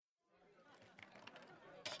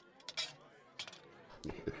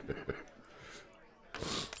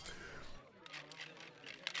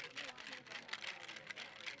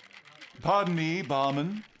Pardon me,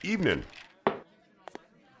 barman. Evening.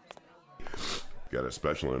 Got a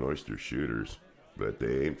special on oyster shooters, but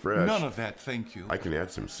they ain't fresh. None of that, thank you. I can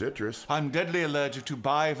add some citrus. I'm deadly allergic to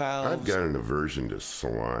bivalves. I've got an aversion to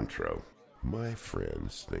cilantro. My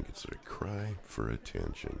friends think it's a cry for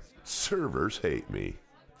attention. Servers hate me.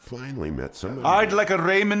 Finally met somebody. I'd like a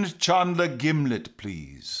Raymond Chandler gimlet,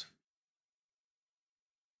 please.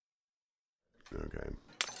 Okay.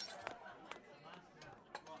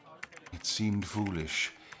 It seemed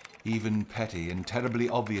foolish, even petty and terribly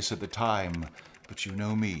obvious at the time, but you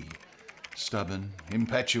know me. Stubborn,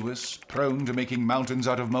 impetuous, prone to making mountains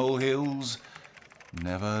out of molehills,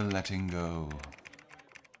 never letting go.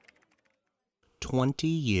 20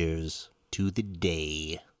 years to the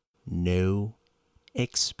day. No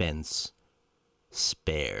expense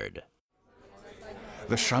spared.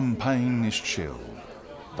 The champagne is chilled.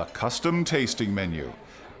 The custom tasting menu.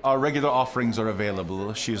 Our regular offerings are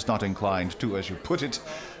available. She is not inclined to, as you put it,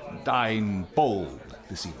 dine bold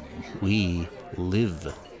this evening. We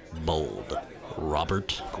live bold,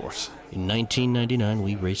 Robert. Of course. In 1999,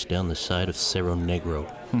 we raced down the side of Cerro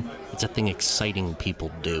Negro. It's a thing exciting people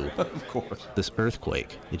do. Of course. This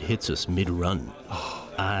earthquake, it hits us mid-run.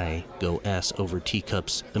 I go ass over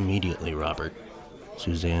teacups immediately, Robert.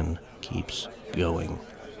 Suzanne keeps going.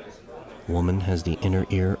 Woman has the inner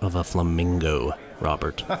ear of a flamingo,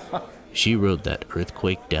 Robert. She rode that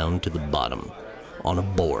earthquake down to the bottom, on a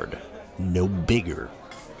board, no bigger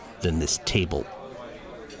than this table.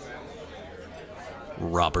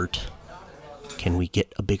 Robert, can we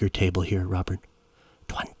get a bigger table here, Robert?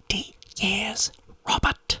 20 years,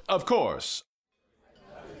 Robert. Of course.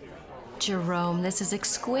 Jerome, this is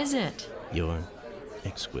exquisite. You're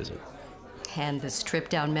exquisite. And this trip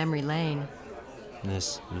down memory lane.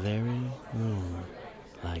 This very room,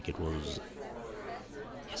 like it was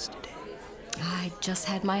yesterday. I just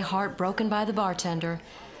had my heart broken by the bartender.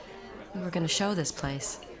 We were going to show this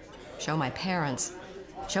place. Show my parents.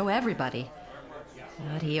 Show everybody.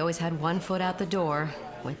 But he always had one foot out the door,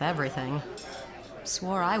 with everything.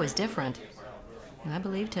 Swore I was different. I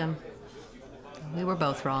believed him. We were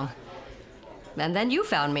both wrong. And then you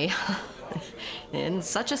found me. In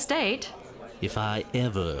such a state. If I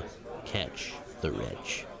ever catch the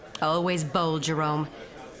wretch. Always bold, Jerome.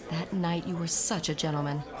 That night you were such a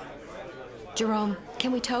gentleman. Jerome,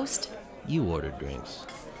 can we toast? You ordered drinks.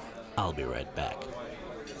 I'll be right back.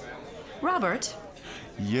 Robert,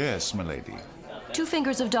 Yes, milady. 2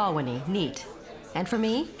 fingers of Dalwhinnie, neat. And for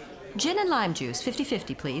me, gin and lime juice,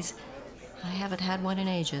 50-50, please. I haven't had one in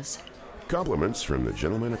ages. Compliments from the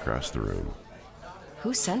gentleman across the room.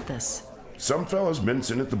 Who sent this? Some fella's been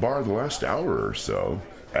sitting at the bar the last hour or so.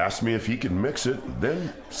 Asked me if he could mix it,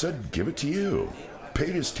 then said give it to you.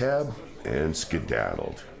 Paid his tab and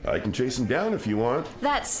skedaddled. I can chase him down if you want.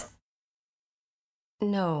 That's...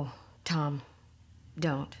 No, Tom.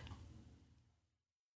 Don't.